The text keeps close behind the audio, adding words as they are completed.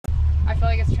I feel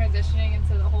like it's transitioning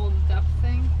into the whole depth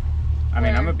thing. I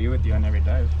mean, I'm gonna be with you on every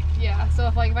dive. Yeah, so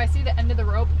if I see the end of the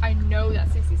rope, I know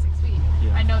that's 66 feet.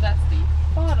 Yeah. I know that's the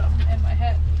bottom in my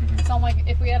head. So I'm like,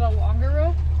 if we had a longer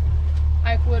rope,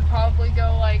 I would probably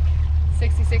go like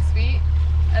 66 feet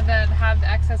and then have the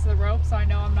excess of the rope so I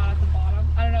know I'm not at the bottom.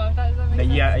 I don't know if that makes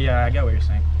sense. Yeah, I get what you're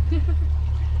saying. I get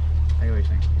what you're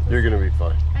saying. You're gonna be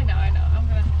fine. I know. I'm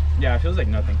gonna. Yeah, it feels like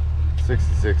nothing.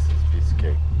 66 is a piece of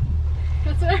cake.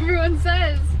 That's what everyone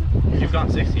says. You've gone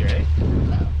 60, right?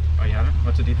 No. Oh, you haven't?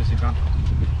 What's the deepest you've gone?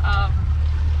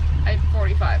 I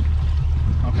 45.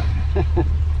 Okay.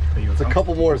 It's a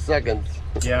couple more seconds.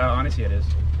 Yeah, honestly it is.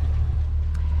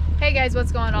 Hey guys,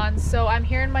 what's going on? So I'm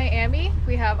here in Miami.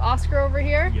 We have Oscar over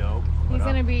here. Yo. He's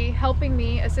going to be helping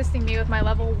me, assisting me with my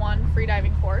level 1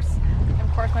 freediving course. And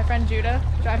of course my friend Judah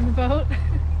driving the boat.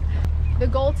 The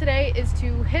goal today is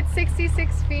to hit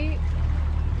 66 feet.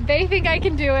 They think I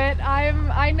can do it.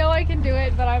 I know I can do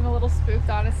it, but I'm a little spooked,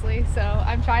 honestly. So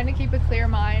I'm trying to keep a clear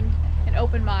mind, an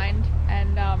open mind,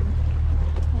 and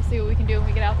we'll see what we can do when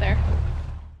we get out there.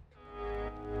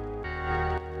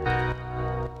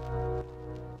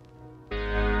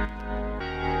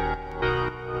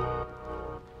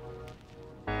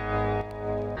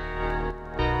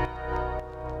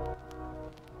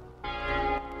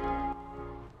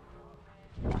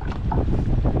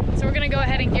 So we're gonna go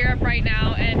ahead and gear up right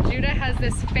now, and Judah has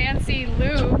this fancy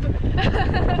lube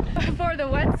for the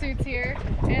wetsuits here,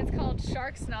 and it's called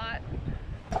Shark Snot.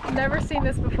 Never seen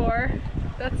this before.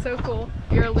 That's so cool.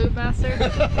 You're a lube master?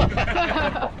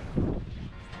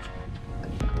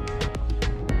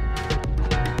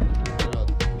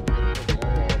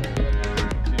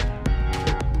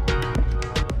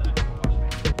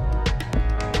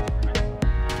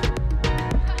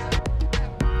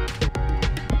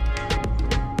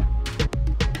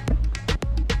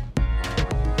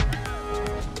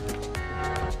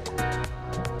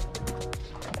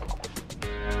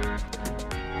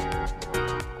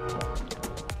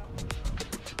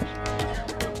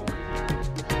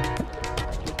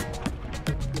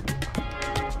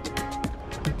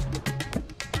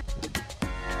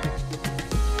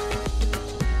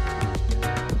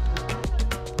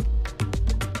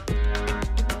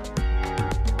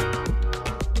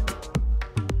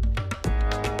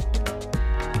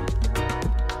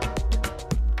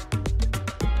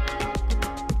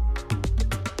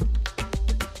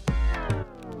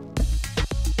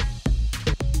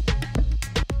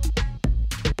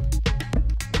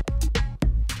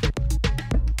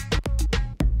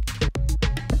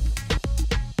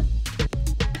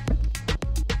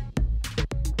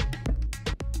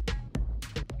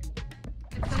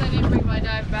 My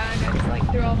dive bag, I just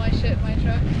like threw all my shit in my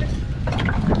truck.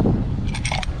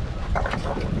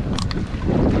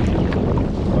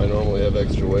 I normally have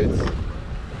extra weights.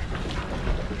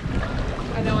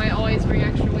 I know I always bring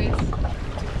extra weights.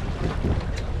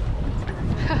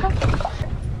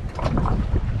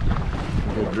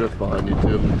 We'll drift behind you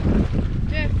too.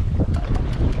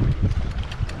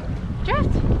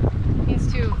 Drift!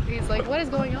 He's like, what is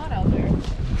going on out there?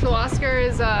 So Oscar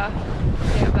is, yeah,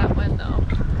 that wind though.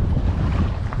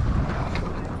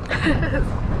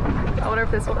 I wonder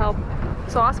if this will help.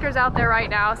 So Oscar's out there right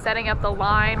now setting up the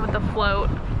line with the float,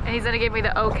 and he's gonna give me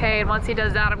the okay, and once he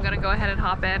does that I'm gonna go ahead and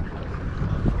hop in.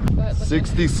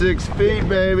 66 feet,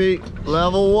 baby.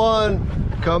 Level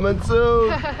 1 coming soon.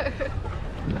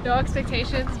 No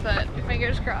expectations, but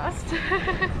fingers crossed.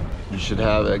 You should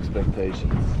have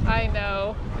expectations. I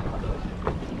know.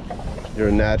 You're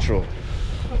a natural.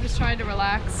 I'm just trying to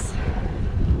relax.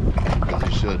 As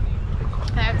you should.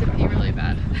 I have to pee really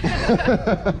bad.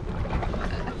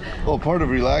 Well, part of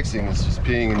relaxing is just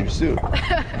peeing in your suit.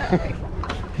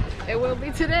 It will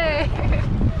be today.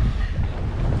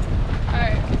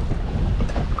 Alright.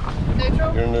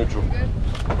 Neutral? You're neutral. Good.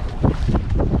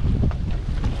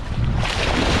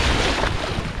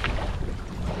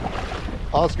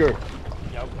 Oscar.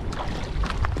 Yep.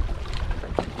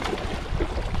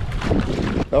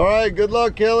 All right, good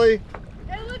luck, Kelly.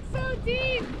 It looks so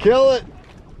deep. Kill it.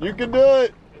 You can do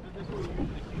it.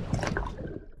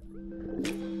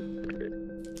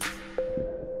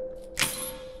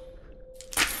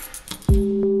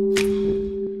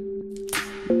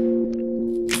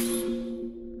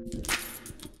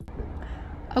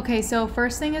 Okay, so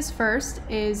first thing is first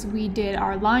is we did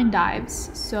our line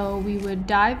dives. So we would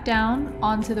dive down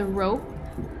onto the rope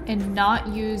and not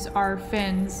use our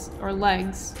fins or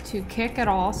legs to kick at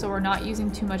all, so we're not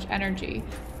using too much energy.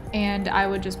 And I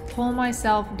would just pull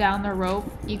myself down the rope,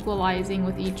 equalizing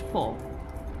with each pull.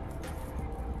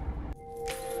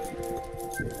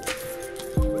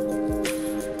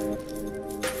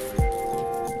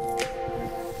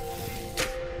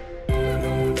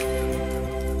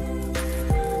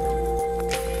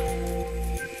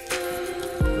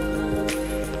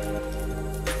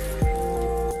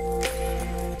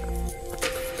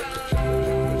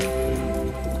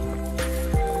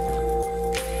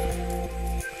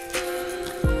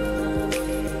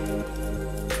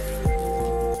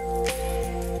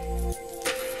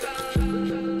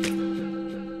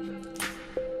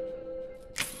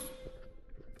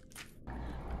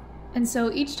 And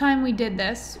so each time we did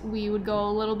this, we would go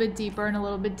a little bit deeper and a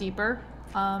little bit deeper.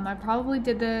 I probably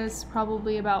did this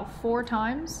about 4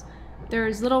 times.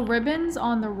 There's little ribbons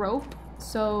on the rope.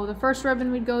 So the first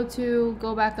ribbon we'd go to,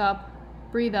 go back up,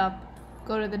 breathe up,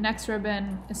 go to the next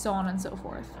ribbon, and so on and so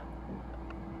forth.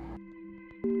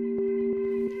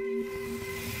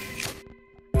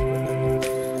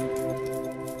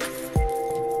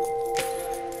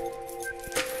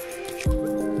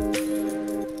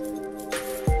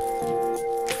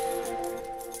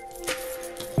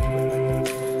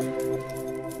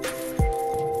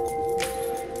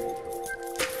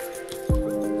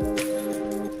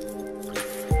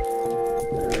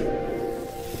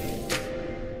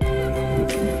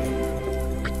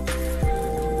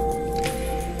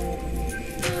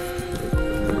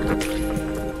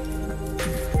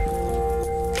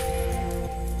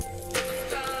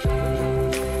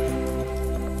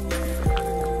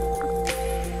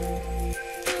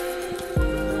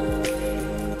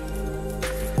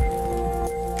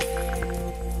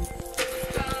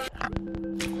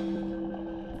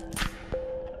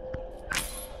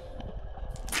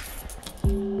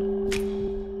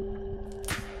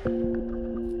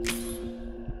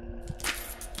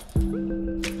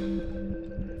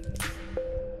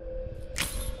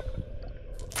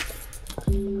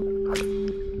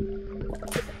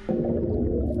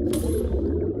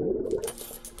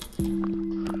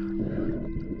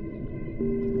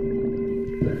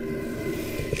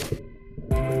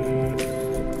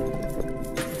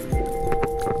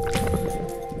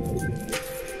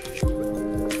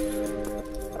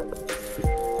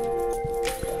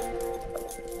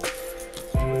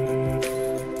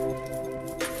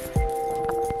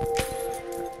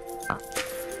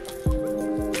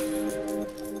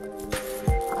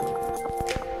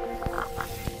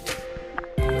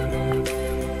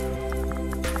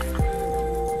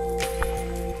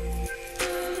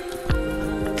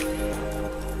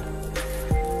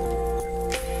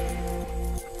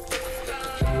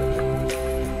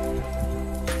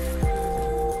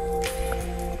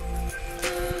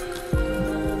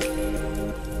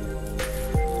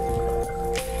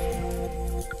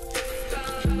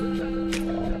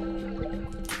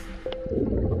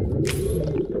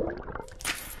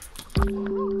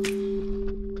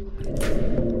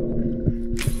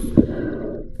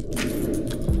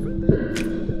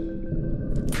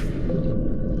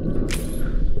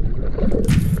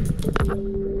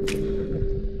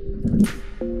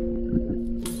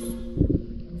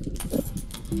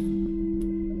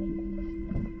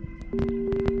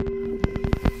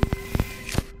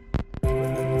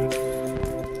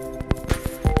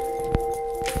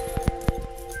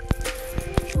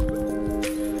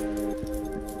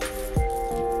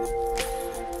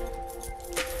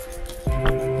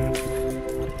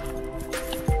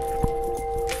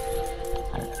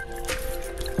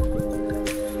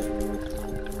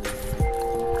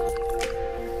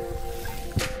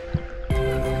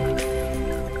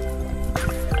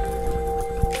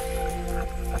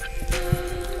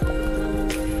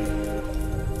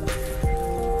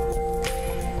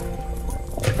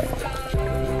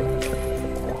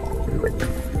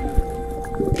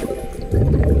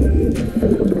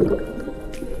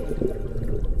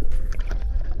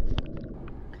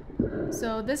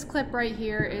 So this clip right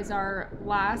here is our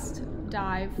last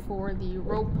dive for the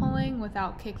rope pulling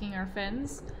without kicking our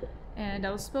fins. And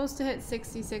I was supposed to hit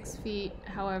 66 feet,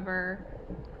 however,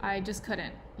 I just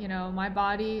couldn't. You know, my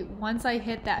body, once I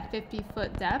hit that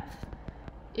 50-foot depth,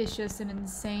 it's just an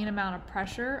insane amount of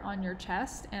pressure on your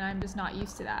chest, and I'm just not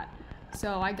used to that.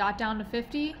 So I got down to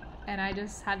 50, and I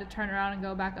just had to turn around and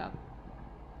go back up.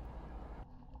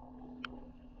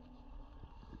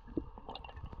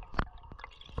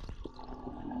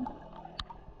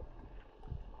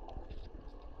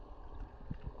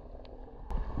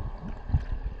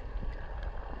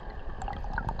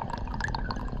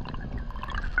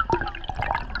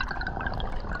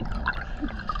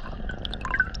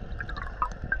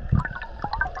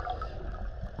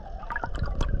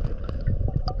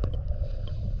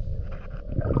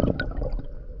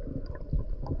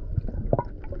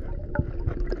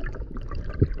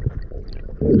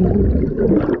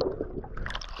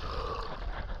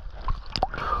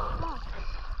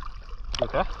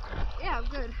 Okay? Yeah, I'm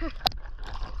good.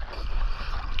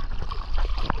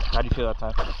 How do you feel that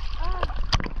time?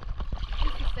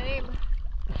 It's the same.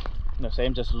 No,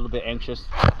 same, just a little bit anxious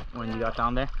when you got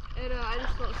down there? I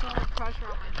just felt so much pressure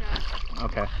on my chest.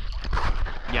 Okay.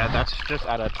 Yeah, that's just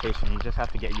adaptation. You just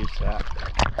have to get used to that.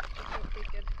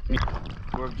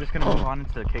 We're just going to move on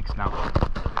into the kicks now.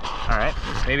 Alright?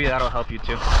 Maybe that'll help you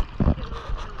too.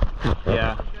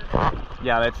 Yeah.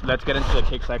 Yeah, let's get into the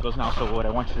kick cycles now. So what I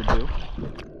want you to do.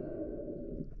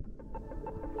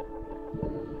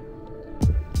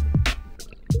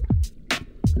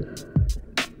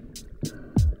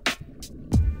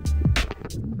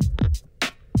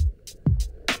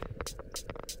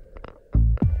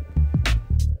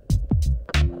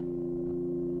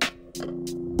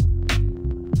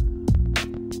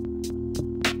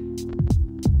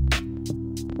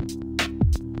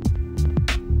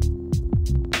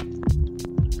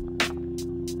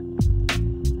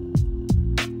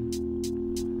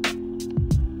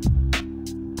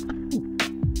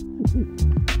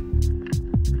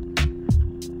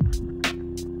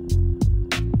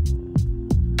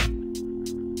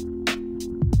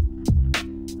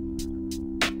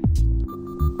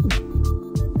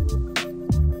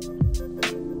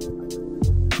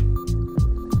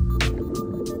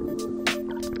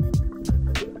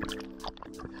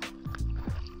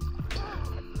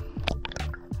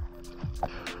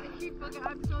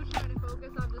 I'm so trying to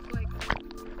focus on just like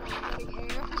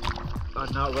getting air.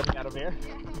 Not running out of air?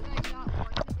 Yeah, and like not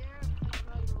wanting air. I'm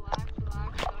trying to relax. So I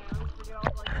always forget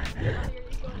all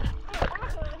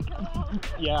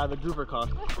like, Yeah, the grouper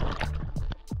cough.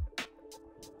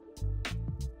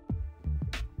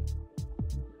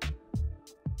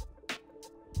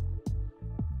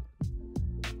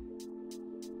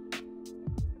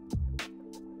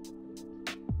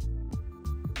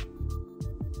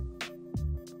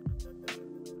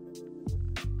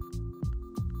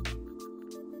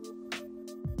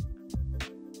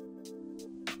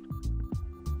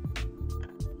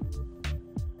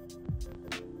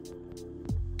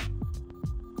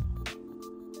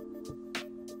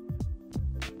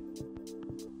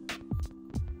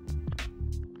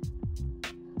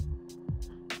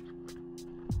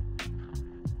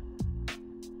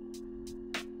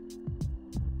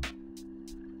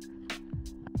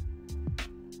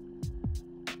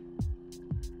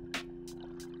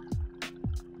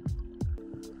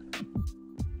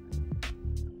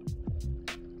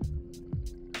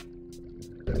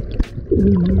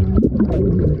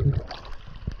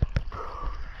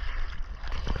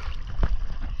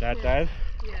 That dive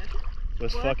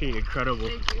was fucking incredible.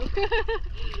 Thank you.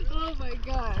 Oh my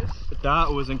gosh. That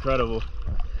was incredible.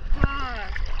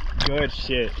 Good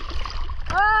shit.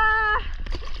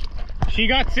 She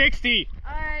got 60.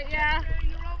 Alright, yeah.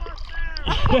 You're almost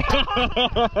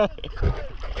there.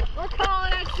 We're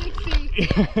calling at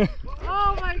 60.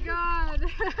 Oh my god.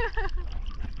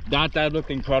 That dive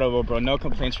looked incredible, bro. No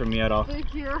complaints from me at all.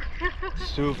 Thank you.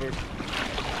 Super.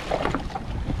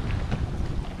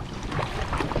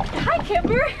 Hi,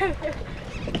 Kimber.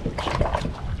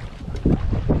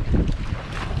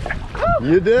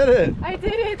 You did it. I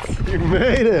did it. You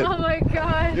made it. Oh my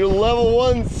god. You're level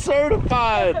 1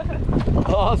 certified.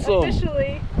 Awesome.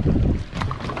 Officially.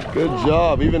 Good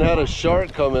job. Even had a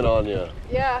shark coming on you.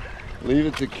 Yeah. Leave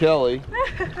it to Kelly.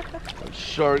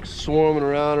 Shark swarming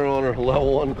around her on her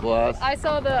level 1 class. I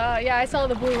saw the I saw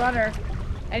the blue runner,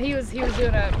 and he was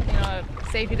doing a a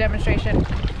safety demonstration,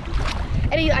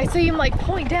 and I see him like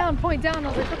point down. I was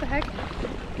like, what the heck?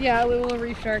 Yeah, a little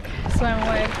reef shark swam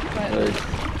away, but Nice.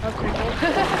 that was pretty cool.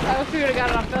 I wish we would have got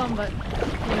it on film, but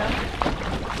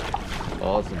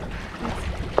Awesome.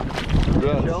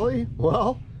 Congrats. Kelly,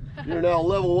 well, you're now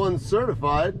level 1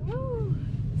 certified. Woo.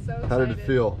 So excited. How did it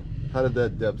feel? How did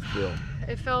that depth feel?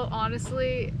 It felt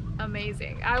honestly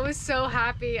amazing. I was so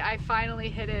happy I finally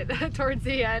hit it towards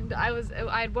the end. I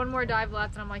had one more dive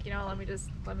left, and I'm like, let me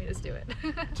just do it.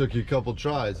 Took you a couple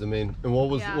tries. I mean, and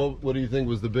what do you think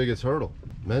was the biggest hurdle?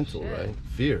 Mental, right?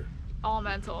 Fear. All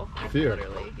mental. Fear.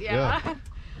 Literally. Yeah.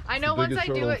 I know once I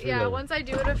do it, once I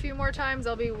do it a few more times,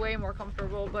 I'll be way more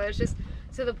comfortable, but it's just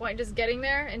to the point, just getting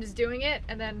there and just doing it,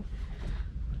 and then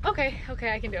okay,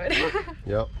 I can do it.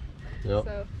 Yep. Yep.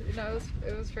 So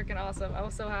it was freaking awesome. I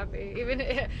was so happy. Even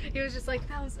he was just like,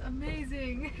 that was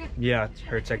amazing. Yeah,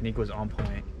 her technique was on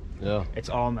point. Yeah. It's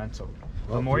all mental.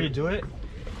 The more you do it,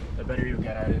 the better you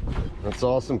get at it. That's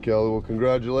awesome, Kelly. Well,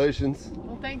 congratulations.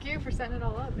 Well, thank you for setting it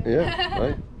all up, man. Yeah,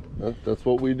 right. That's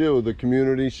what we do. The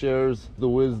community shares the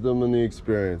wisdom and the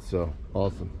experience. So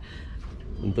awesome.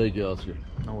 And thank you, Oscar.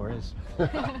 No worries.